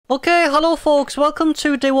Okay, hello folks, welcome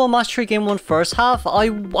to Day 1 Mastery Game 1 first half.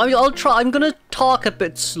 I'm gonna talk a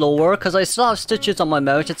bit slower because I still have stitches on my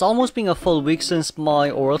mouth. It's almost been a full week since my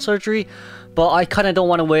oral surgery, but I kinda don't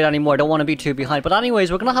want to wait anymore. I don't want to be too behind. But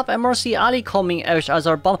anyways, we're gonna have MRC Ali coming out as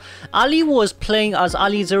our bomb. Ali was playing as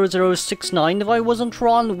Ali 0069 if I wasn't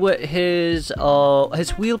wrong, with his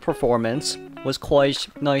wheel performance was quite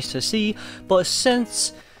nice to see. But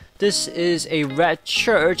since this is a red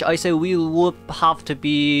church, I say wheel would have to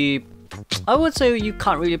be... I would say you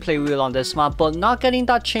can't really play wheel on this map, but not getting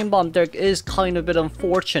that chain bomb there is kind of a bit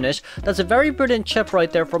unfortunate. That's a very brilliant chip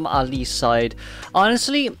right there from Ali's side.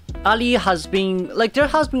 Honestly, Ali has been... like, there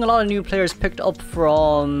has been a lot of new players picked up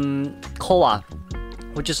from Koa,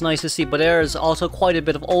 which is nice to see, but there's also quite a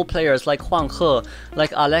bit of old players like Huang He,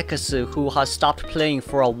 like Alexis, who has stopped playing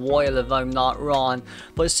for a while if I'm not wrong.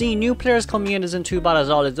 But seeing new players coming in isn't too bad at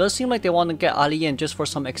all. It does seem like they want to get Ali in just for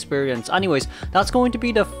some experience. Anyways, that's going to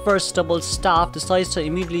be the first double staff. Decides to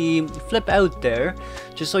immediately flip out there,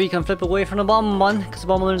 just so you can flip away from the BonBon, because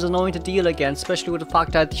BonBon is annoying to deal against, especially with the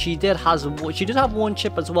fact that she did have one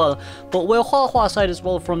chip as well. But with Hua side as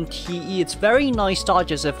well from TE, it's very nice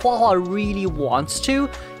dodges. If Hua really wants to,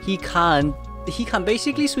 he can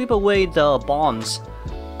basically sweep away the bombs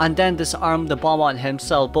and then disarm the BonBon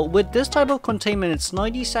himself. But with this type of containment, it's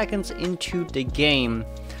 90 seconds into the game.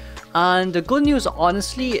 And the good news,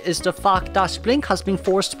 honestly, is the fact that Blink has been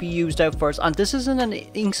forced to be used out first, and this isn't an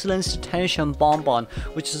insolence detention BonBon,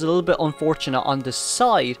 which is a little bit unfortunate on the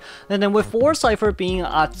side. And then with 4 Cypher being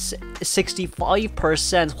at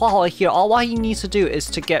 65%, Hua here, all what he needs to do is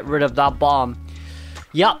to get rid of that bomb.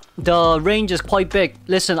 Yeah, the range is quite big.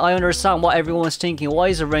 Listen, I understand what everyone's thinking. Why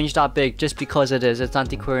is the range that big? Just because it is. It's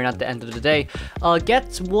anti-querying at the end of the day.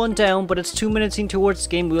 Gets one down, but it's 2 minutes in towards the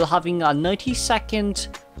game. We're having a 90-second...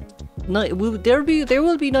 there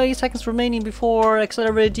will be 90 seconds remaining before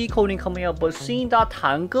accelerated decoding coming up. But seeing that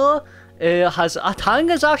Tanga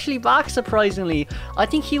Tanga's actually back, surprisingly. I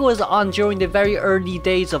think he was on during the very early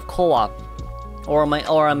days of Koa. Or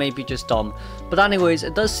I may be just dumb. But anyways,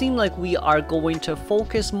 it does seem like we are going to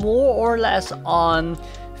focus more or less on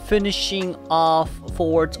finishing off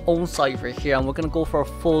Forward's own Cypher here, and we're going to go for a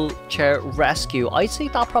full chair rescue. I'd say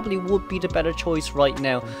that probably would be the better choice right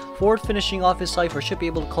now. Forward finishing off his Cypher should be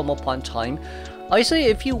able to come up on time. I say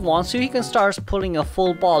if he wants to, he can start pulling a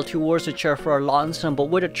full ball towards the chair for a long time, but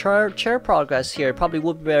with a chair progress here, it probably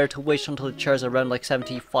would be better to wait until the chair's around like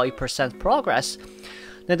 75% progress.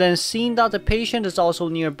 And then seeing that the patient is also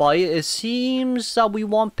nearby, it seems that we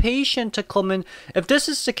want patient to come in. If this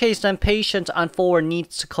is the case, then patient and forward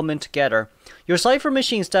needs to come in together. Your Cypher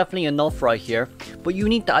machine is definitely enough right here, but you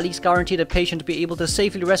need to at least guarantee the patient to be able to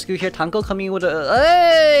safely rescue here. Tango coming in with a...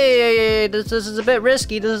 hey, this is a bit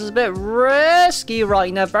risky. This is a bit risky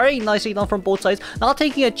right now. Very nicely done from both sides. Not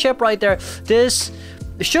taking a chip right there. This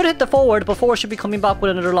should hit the forward, but forward should be coming back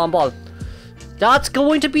with another long ball. That's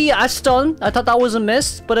going to be a stun. I thought that was a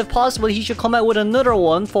miss, but if possible, he should come out with another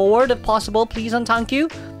one. Forward, if possible, please and thank you.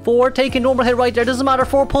 Forward, taking normal hit right there. Doesn't matter.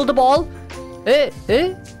 Forward, pull the ball.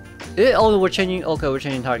 Oh, we're changing. Okay, we're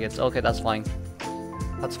changing targets. Okay, that's fine.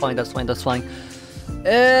 That's fine.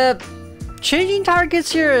 Changing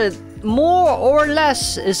targets here, more or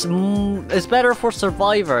less, is better for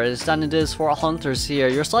survivors than it is for hunters here.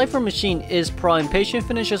 Your Cypher machine is prime. Patient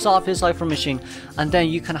finishes off his Cypher machine, and then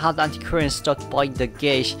you can have the anti-current stuck by the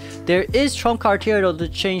gate. There is trump card here though to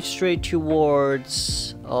change straight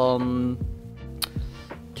towards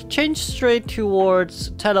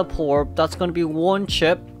teleport. That's going to be 1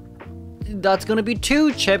 chip. That's going to be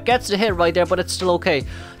 2 chip. Gets the hit right there, but it's still okay.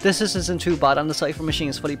 This isn't too bad, and the Cypher machine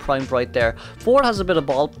is fully primed right there. Forward has a bit of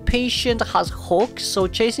ball. Patient has hooks, so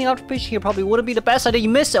chasing after patient here probably wouldn't be the best idea. You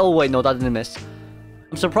missed it. Oh wait, no, that didn't miss.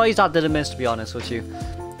 I'm surprised that didn't miss, to be honest with you.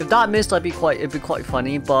 If that missed, it'd be quite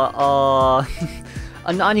funny, but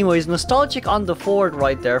and anyways, nostalgic on the forward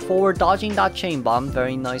right there. Forward dodging that chain bomb,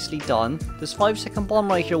 very nicely done. This 5-second bomb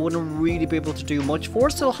right here wouldn't really be able to do much.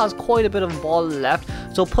 Forward still has quite a bit of ball left,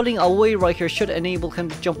 so pulling away right here should enable him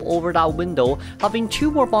to jump over that window. Having 2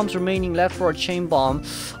 more bombs remaining left for a chain bomb.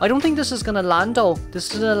 I don't think this is gonna land though.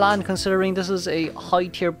 This is gonna land considering this is a high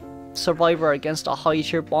tier survivor against a high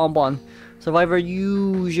tier BonBon. Survivor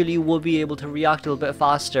usually would be able to react a little bit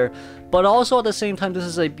faster, but also at the same time this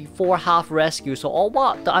is a before half rescue, so all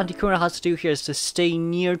what the anti-current has to do here is to stay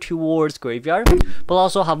near towards graveyard, but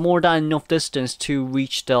also have more than enough distance to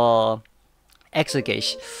reach the exit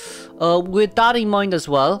gate. With that in mind as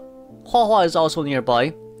well, Hua is also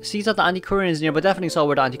nearby. Sees that the anti-current is near, but definitely saw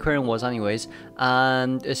where the anti-current was anyways,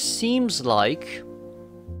 and it seems like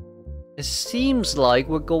it seems like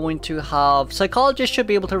we're going to have... Psychologist should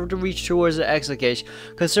be able to reach towards the exit gate.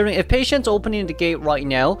 Considering if patient's opening the gate right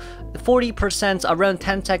now, 40%, around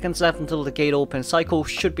 10 seconds left until the gate opens. Psycho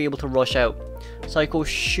should be able to rush out. Psycho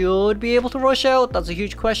should be able to rush out. That's a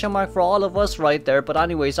huge question mark for all of us right there. But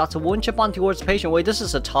anyways, that's a one chip on towards the patient. Wait, this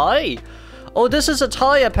is a tie. Oh, this is a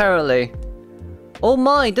tie apparently. Oh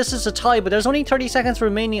my, this is a tie, but there's only 30 seconds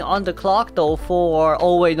remaining on the clock though for...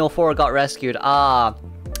 Oh wait, no, Forward got rescued.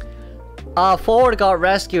 Forward got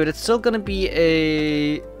rescued. It's still gonna be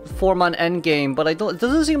a 4-man endgame, but it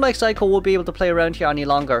doesn't seem like Psycho will be able to play around here any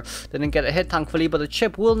longer. They didn't get a hit thankfully, but the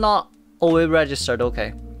chip will not... Oh, it registered,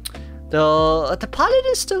 okay. The pilot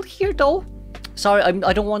is still here though. Sorry,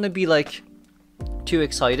 I don't want to be like too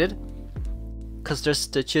excited, because there's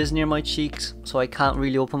stitches near my cheeks, so I can't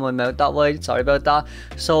really open my mouth that wide. Sorry about that.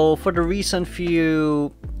 So for the recent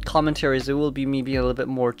few commentaries, it will be me being a little bit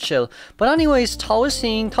more chill. But anyways,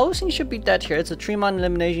 Towsing should be dead here. It's a 3-man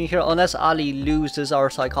elimination here, unless Ali loses our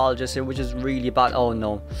psychologist here, which is really bad. Oh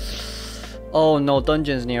no. Oh no,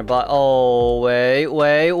 dungeons nearby. Oh, wait.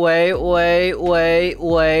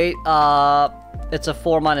 It's a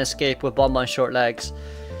 4-man escape with BonBon short legs.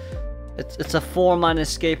 It's a 4-man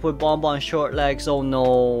escape with BonBon short legs. Oh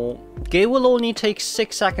no. Gate will only take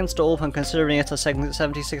 6 seconds to open, considering it's a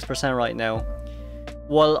 76% right now.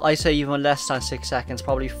 Well, I say even less than 6 seconds.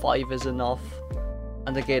 Probably 5 is enough.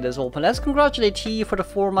 And the gate is open. Let's congratulate T for the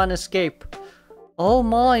 4-man escape. Oh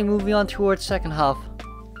my, moving on towards second half.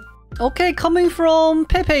 Okay, coming from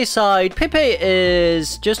Pepe's side. Pepe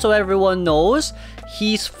is, just so everyone knows,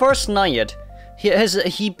 he's first Naiad.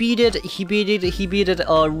 He beat it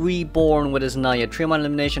Reborn with his Naiad. 3-man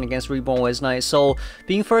elimination against Reborn with his Naiad. So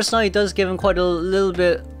being first Naiad does give him quite a little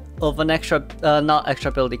bit of an extra, not extra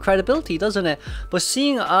ability, credibility, doesn't it? But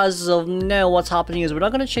seeing as of now what's happening is we're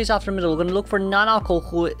not going to chase after middle. We're going to look for Nanako,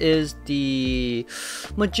 who is the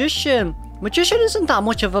Magician. Magician isn't that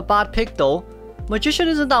much of a bad pick though. Especially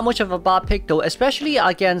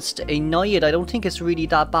against a Naiad. I don't think it's really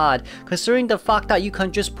that bad, considering the fact that you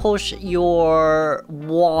can just push your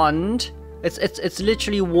wand. It's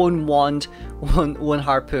literally one wand, one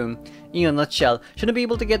harpoon in a nutshell. Shouldn't be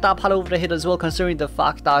able to get that pal over the head as well, considering the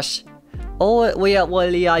fact that... Oh,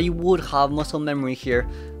 well, yeah, you would have muscle memory here.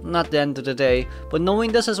 Not the end of the day. But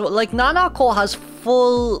knowing this as well, like, Nanako has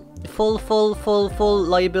full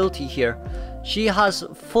liability here. She has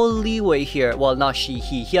full leeway here. Well, not she,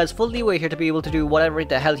 he has full leeway here to be able to do whatever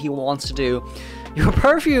the hell he wants to do. Your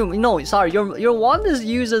perfume, no, sorry, your wand is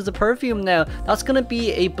used as a perfume now. That's gonna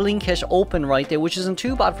be a blinkish open right there, which isn't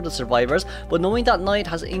too bad for the survivors. But knowing that Naiad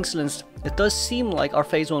has insolence, it does seem like our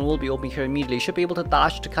phase 1 will be open here immediately. Should be able to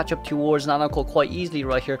dash to catch up towards Nanako quite easily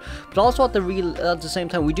right here. But also at the same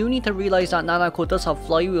time, we do need to realize that Nanako does have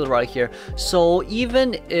flywheel right here. So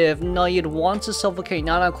even if Naiad wants to suffocate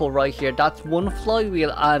Nanako right here, that's one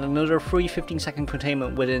flywheel and another free 15-second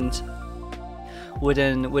containment within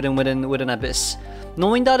Abyss.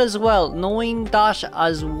 Knowing that as well, we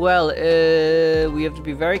have to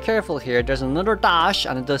be very careful here. There's another dash,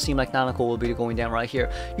 and it does seem like Nanako will be going down right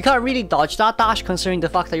here. You can't really dodge that dash, considering the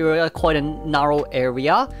fact that you're at quite a narrow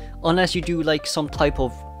area, unless you do like some type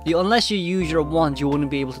of... Unless you use your wand, you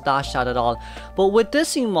wouldn't be able to dash that at all. But with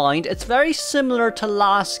this in mind, it's very similar to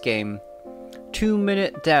last game. 2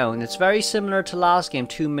 minute down. It's very similar to last game,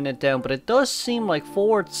 2 minute down, but it does seem like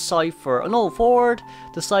Forward decided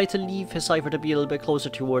to leave his Cypher to be a little bit closer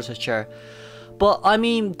towards his chair. But I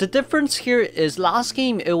mean, the difference here is last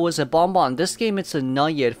game it was a BonBon, this game it's a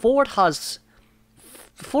Naiad. Forward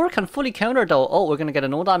can fully counter though. Oh, we're gonna get a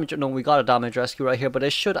no damage. No, we got a damage rescue right here, but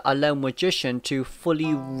it should allow Magician to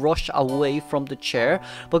fully rush away from the chair.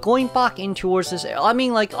 But going back in towards this, I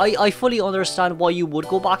mean, like, I fully understand why you would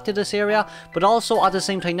go back to this area, but also at the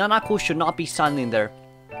same time, Nanako should not be standing there.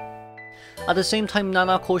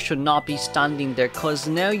 Because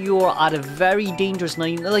now you're at a very dangerous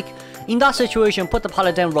night. Like, in that situation, put the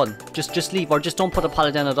pallet down, run. Just leave, or just don't put the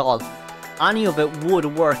pallet down at all. Any of it would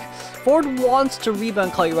work. Ford wants to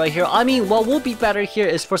rebound kite right here. I mean, what would be better here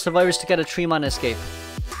is for survivors to get a 3-man escape.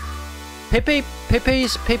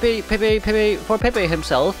 For Pepe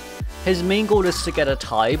himself, his main goal is to get a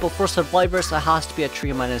tie, but for survivors, it has to be a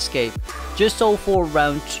 3-man escape. Just so for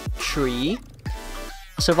round 3,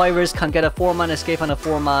 survivors can get a 4-man escape and a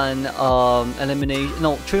 4-man elimination.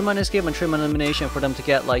 No, 3-man escape and 3-man elimination for them to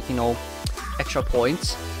get, like, you know, extra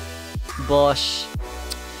points. But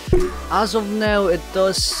as of now, it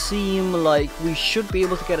does seem like we should be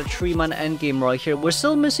able to get a 3-man endgame right here. We're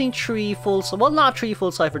still missing 3 full, well, not 3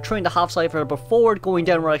 full Cypher, 3.5 Cypher, but Forward going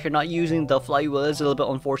down right here, not using the flywheel is a little bit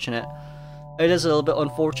unfortunate. It is a little bit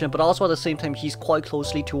unfortunate, but also at the same time, he's quite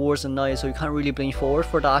closely towards the Naiad, so you can't really blame forward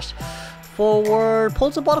for that. Forward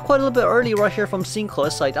pulls the ball quite a little bit early right here from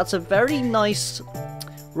Sinka's side. That's a very nice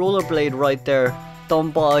rollerblade right there,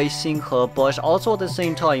 done by Sinka, but also at the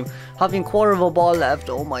same time, having quarter of a ball left.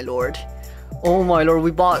 Oh my lord. Oh my lord,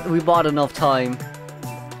 we bought enough time.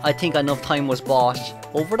 I think enough time was bought.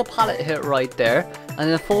 Over the pallet hit right there. And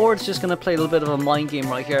then forward's just going to play a little bit of a mind game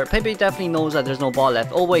right here. Pepe definitely knows that there's no ball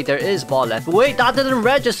left. Oh wait, there is ball left. Wait, that didn't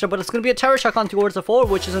register, but it's going to be a terror shock on towards the forward,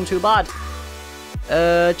 which isn't too bad.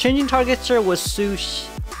 Changing targets here will suit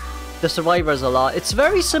the survivors a lot. It's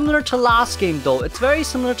very similar to last game though. It's very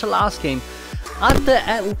similar to last game. At the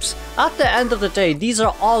end of the day, these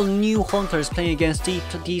are all new hunters playing against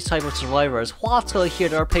these type of survivors. Hydra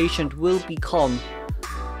here, our patient, will become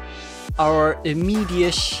our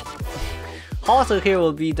immediate... Hydra here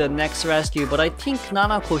will be the next rescue, but I think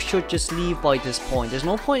Nanako should just leave by this point. There's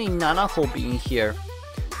no point in Nanako being here.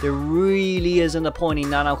 There really isn't a point in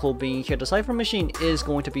Nanako being here. The Cypher machine is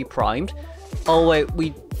going to be primed. Oh wait,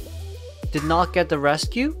 we did not get the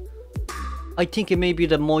rescue? I think it may be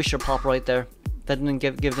the moisture pop right there that didn't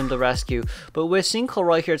give them the rescue. But with Cinco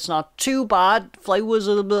right here, it's not too bad. Flight was a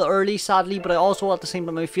little bit early, sadly, but I also at the same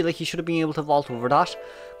time I feel like he should have been able to vault over that,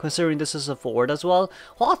 considering this is a forward as well.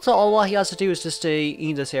 All what he has to do is to stay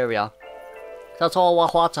in this area. That's all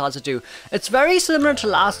what Hydra has to do. It's very similar to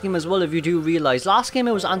last game as well, if you do realize. Last game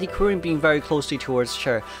it was Anti-Queering being very closely towards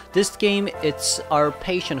Cher. This game it's our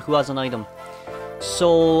patient who has an item.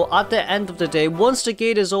 So at the end of the day, once the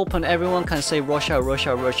gate is open, everyone can say rush out, rush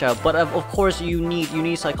out, rush out. But of course you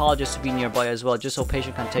need psychologists to be nearby as well, just so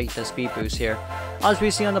patient can take the speed boost here. As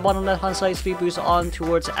we see on the bottom left hand side, speed boost on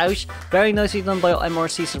towards out. Very nicely done by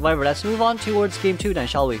MRC Survivor. Let's move on towards game 2 then,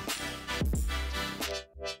 shall we?